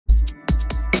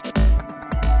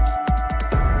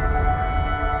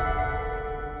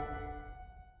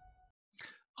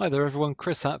Hi there everyone,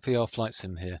 Chris at VR Flight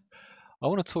Sim here. I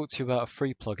want to talk to you about a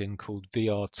free plugin called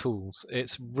VR Tools.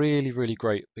 It's really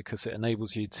great because it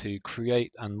enables you to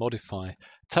create and modify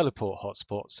teleport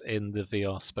hotspots in the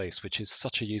VR space, which is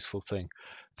such a useful thing.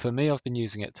 For me, I've been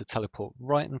using it to teleport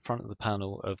right in front of the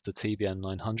panel of the TBN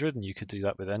 900, and you could do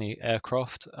that with any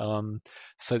aircraft,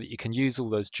 so that you can use all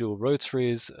those dual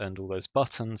rotaries and all those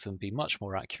buttons and be much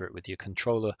more accurate with your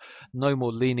controller. No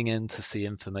more leaning in to see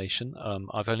information.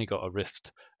 I've only got a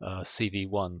Rift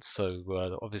CV1,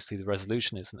 so obviously the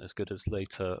resolution isn't as good as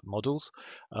later models.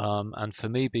 And for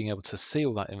me, being able to see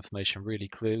all that information really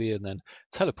clearly and then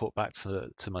teleport back to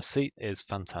my seat is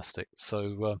fantastic.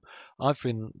 So I've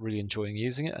been really enjoying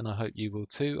using it, and I hope you will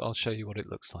too. I'll show you what it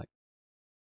looks like.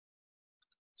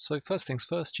 So first things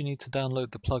first, you need to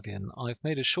download the plugin. I've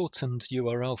made a shortened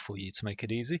URL for you to make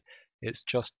it easy. It's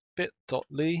just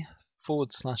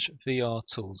bit.ly/VR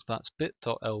tools. That's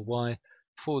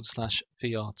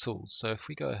bit.ly/VR tools. So if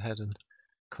we go ahead and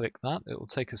click that, it will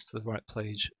take us to the right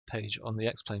page on the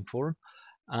Explain forum.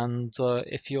 And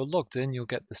if you're logged in, you'll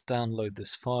get this download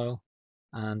this file.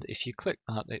 And if you click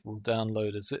that, it will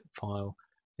download a zip file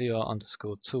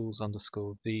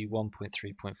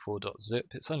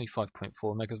vr_tools_v1.3.4.zip. It's only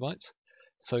 5.4 megabytes.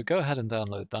 So go ahead and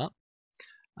download that.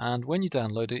 And when you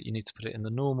download it, you need to put it in the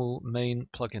normal main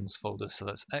plugins folder. So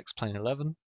that's Explain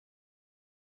 11,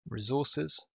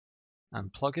 Resources,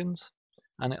 and Plugins.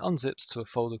 And it unzips to a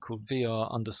folder called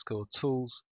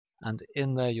vr_tools. And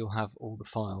in there, you'll have all the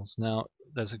files. Now,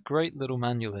 there's a great little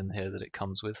manual in here that it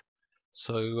comes with.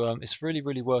 So it's really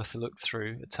worth a look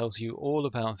through. It tells you all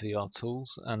about VR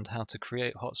tools and how to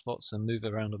create hotspots and move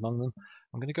around among them.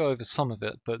 I'm going to go over some of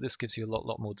it, but this gives you a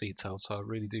lot more detail, so I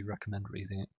really do recommend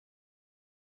reading it.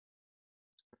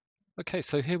 Okay,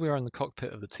 so here we are in the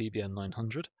cockpit of the TBN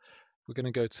 900. We're going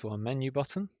to go to our menu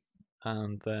button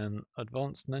and then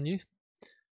Advanced menu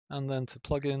and then to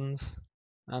Plugins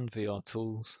and VR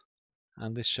Tools.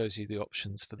 And this shows you the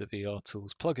options for the VR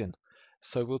Tools plugin.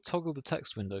 So we'll toggle the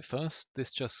text window first. This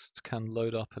just can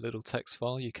load up a little text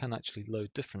file. You can actually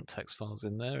load different text files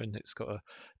in there, and it's got a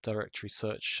directory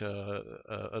search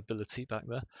ability back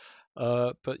there.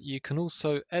 But you can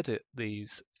also edit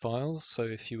these files. So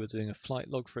if you were doing a flight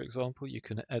log, for example, you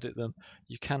can edit them.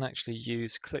 You can actually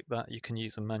click that, you can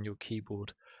use a manual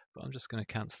keyboard, but I'm just going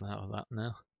to cancel out of that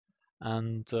now.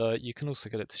 And you can also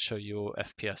get it to show your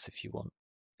FPS if you want.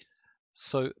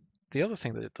 So the other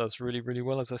thing that it does really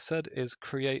well, as I said, is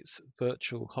creates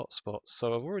virtual hotspots.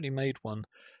 So I've already made one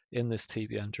in this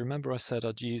TBN. Do you remember I said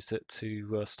I'd used it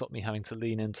to stop me having to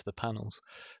lean into the panels?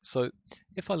 So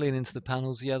if I lean into the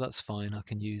panels, yeah, that's fine. I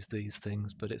can use these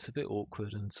things, but it's a bit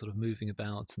awkward and sort of moving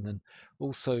about. And then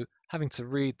also having to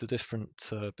read the different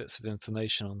bits of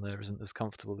information on there isn't as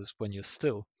comfortable as when you're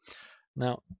still.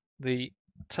 Now, the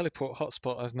teleport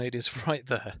hotspot I've made is right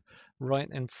there, right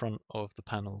in front of the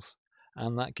panels.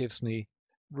 And that gives me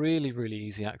really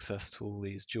easy access to all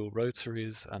these dual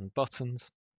rotaries and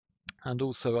buttons. And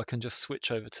also I can just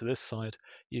switch over to this side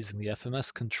using the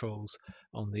FMS controls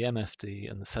on the MFD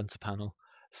and the center panel.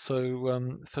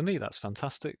 So for me, that's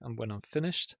fantastic. And when I'm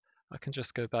finished, I can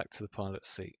just go back to the pilot's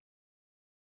seat.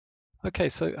 Okay,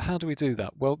 so how do we do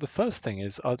that? Well, the first thing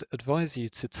is I'd advise you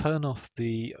to turn off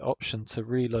the option to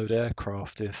reload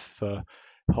aircraft if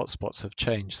hotspots have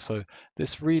changed. So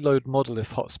this reload model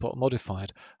if hotspot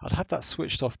modified, I'd have that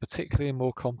switched off, particularly in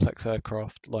more complex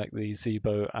aircraft like the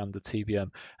Zibo and the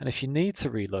TBM. And if you need to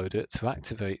reload it to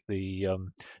activate the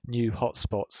new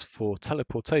hotspots for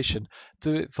teleportation,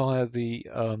 do it via the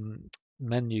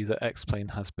menu that X-Plane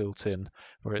has built in,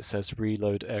 where it says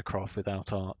reload aircraft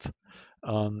without ART.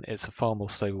 It's a far more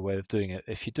stable way of doing it.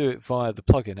 If you do it via the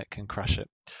plugin, it can crash it.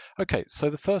 Okay, so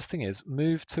the first thing is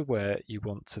move to where you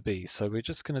want to be. So we're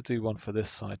just going to do one for this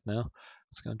side now. I'm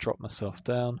just going to drop myself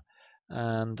down,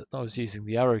 and I was using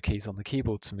the arrow keys on the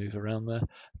keyboard to move around there.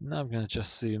 Now I'm going to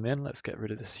just zoom in. Let's get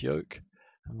rid of this yoke,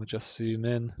 and we'll just zoom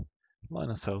in, line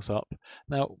ourselves up.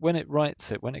 Now, when it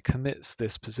writes it, when it commits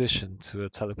this position to a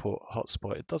teleport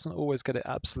hotspot, it doesn't always get it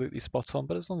absolutely spot on,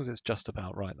 but as long as it's just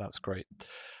about right, that's great.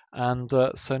 And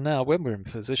so now when we're in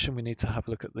position, we need to have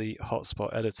a look at the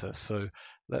hotspot editor. So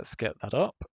let's get that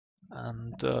up,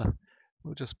 and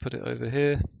we'll just put it over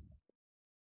here,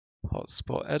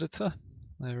 hotspot editor.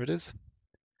 There it is.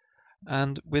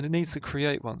 And we need to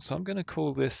create one. So I'm going to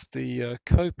call this the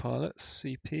Copilot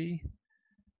CP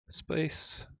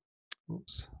space,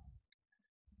 oops,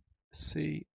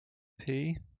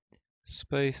 CP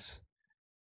space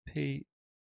PFD,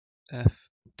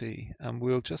 and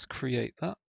we'll just create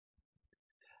that.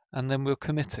 And then we'll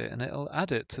commit it, and it'll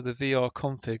add it to the VR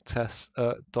config test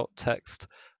 .text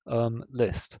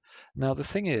list. Now the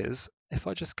thing is, if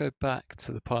I just go back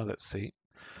to the pilot seat,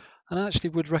 and I actually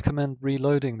would recommend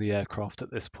reloading the aircraft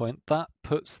at this point. That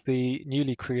puts the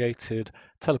newly created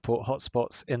teleport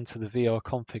hotspots into the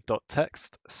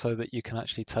vrconfig.txt so that you can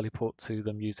actually teleport to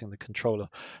them using the controller.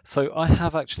 So I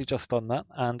have actually just done that,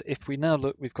 and if we now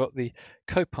look, we've got the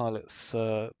co-pilot's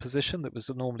position that was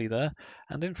normally there,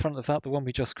 and in front of that the one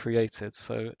we just created.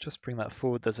 So just bring that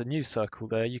forward. There's a new circle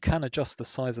there. You can adjust the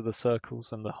size of the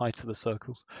circles and the height of the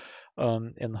circles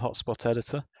in the hotspot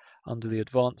editor under the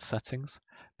advanced settings.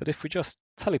 But if we just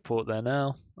teleport there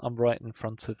now, I'm right in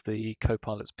front of the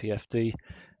Copilot's PFD.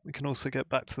 We can also get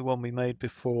back to the one we made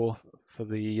before for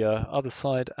the other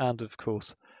side, and of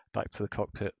course back to the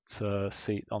cockpit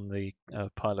seat on the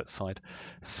pilot side.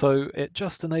 So it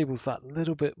just enables that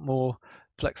little bit more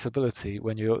flexibility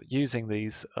when you're using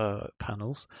these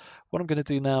panels. What I'm going to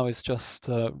do now is just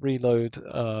reload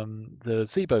the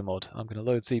Zibo mod. I'm going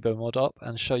to load Zibo mod up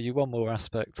and show you one more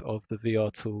aspect of the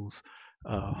VR Tools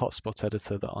hotspot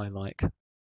editor that I like.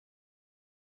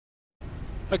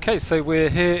 Okay, so we're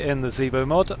here in the Zibo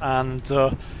mod, and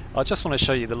I just want to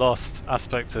show you the last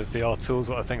aspect of VR Tools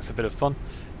that I think is a bit of fun.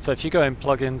 So if you go in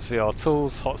Plugins, VR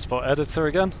Tools, Hotspot Editor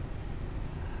again,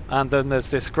 and then there's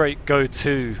this great Go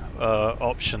To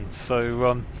option.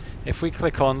 So if we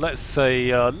click on, let's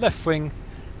say, left wing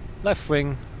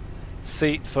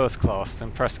seat first class,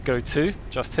 and press Go To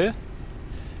just here,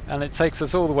 and it takes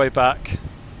us all the way back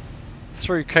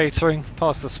through catering,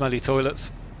 past the smelly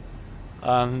toilets,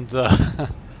 and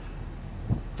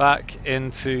back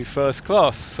into first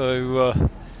class. So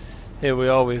here we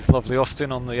are with lovely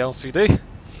Austin on the LCD.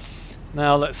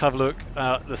 Now let's have a look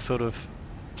at the sort of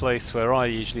place where I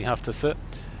usually have to sit.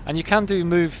 And you can do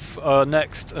move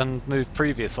next and move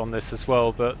previous on this as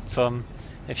well, but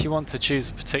if you want to choose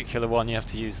a particular one, you have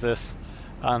to use this.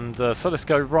 And so let's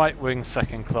go right wing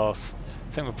second class.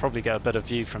 I think we'll probably get a better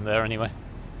view from there anyway.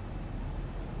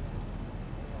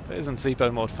 But isn't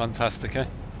Zibo mod fantastic, eh?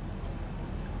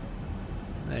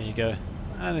 There you go.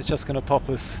 And it's just going to pop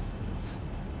us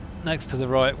next to the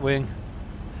right wing.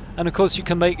 And of course you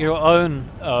can make your own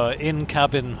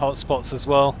in-cabin hotspots as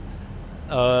well.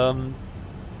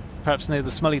 Perhaps near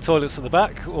the smelly toilets at the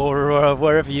back, or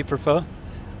wherever you prefer.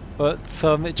 But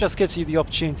it just gives you the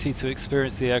opportunity to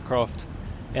experience the aircraft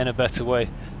in a better way.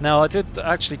 Now I did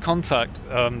actually contact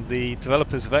the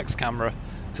developers of X-Camera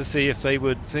to see if they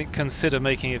would consider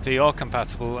making it VR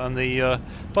compatible, and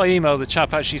by email the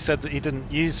chap actually said that he didn't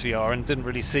use VR and didn't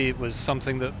really see it was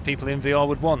something that people in VR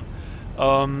would want.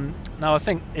 Now I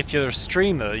think if you're a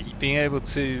streamer, being able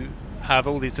to have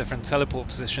all these different teleport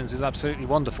positions is absolutely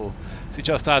wonderful. So it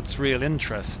just adds real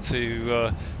interest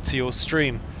to your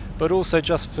stream, but also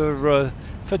just for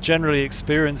generally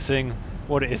experiencing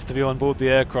what it is to be on board the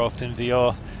aircraft in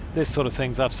VR. This sort of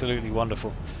thing's absolutely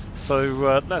wonderful.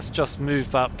 So let's just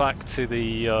move that back to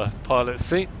the pilot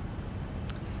seat.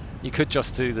 You could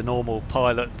just do the normal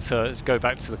pilot, go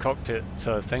back to the cockpit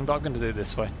thing, but I'm going to do it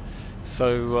this way.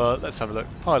 So let's have a look.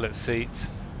 Pilot seat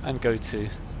and Go To,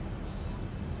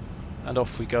 and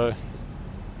off we go.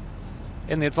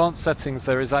 In the advanced settings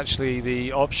there is actually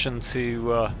the option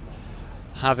to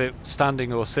have it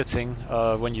standing or sitting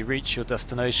when you reach your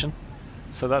destination,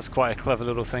 so that's quite a clever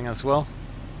little thing as well.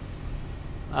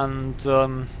 And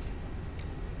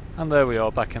there we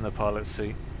are, back in the pilot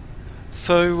seat.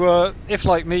 So if,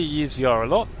 like me, you use VR a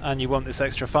lot and you want this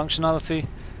extra functionality,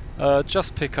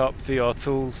 just pick up VR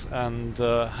Tools and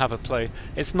have a play.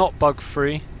 It's not bug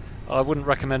free. I wouldn't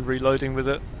recommend reloading with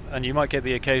it, and you might get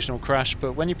the occasional crash,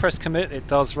 but when you press commit it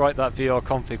does write that VR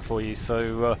config for you,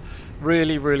 so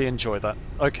really enjoy that.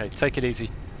 Okay, take it easy.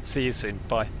 See you soon.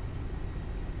 Bye.